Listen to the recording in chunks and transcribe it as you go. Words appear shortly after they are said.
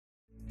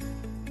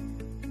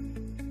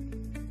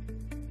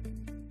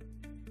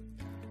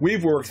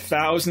We've worked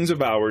thousands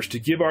of hours to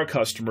give our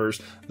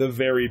customers the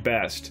very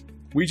best.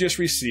 We just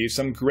received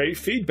some great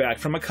feedback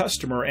from a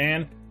customer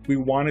and we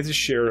wanted to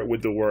share it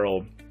with the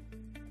world.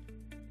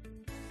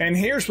 And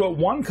here's what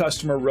one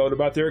customer wrote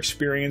about their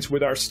experience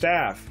with our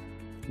staff.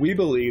 We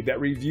believe that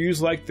reviews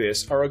like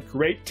this are a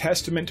great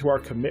testament to our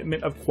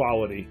commitment of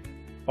quality.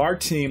 Our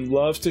team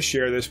loves to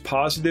share this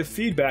positive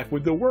feedback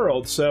with the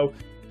world so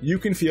you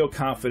can feel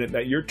confident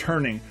that you're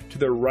turning to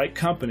the right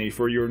company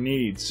for your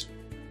needs.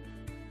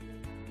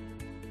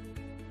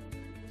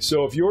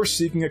 So if you're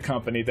seeking a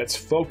company that's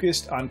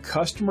focused on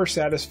customer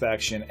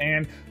satisfaction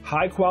and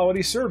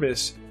high-quality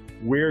service,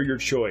 we're your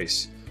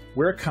choice.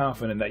 We're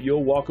confident that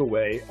you'll walk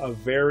away a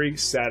very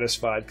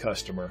satisfied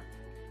customer.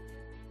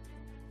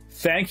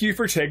 Thank you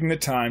for taking the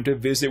time to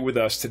visit with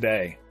us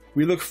today.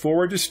 We look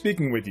forward to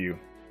speaking with you.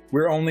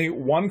 We're only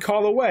one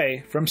call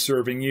away from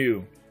serving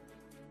you.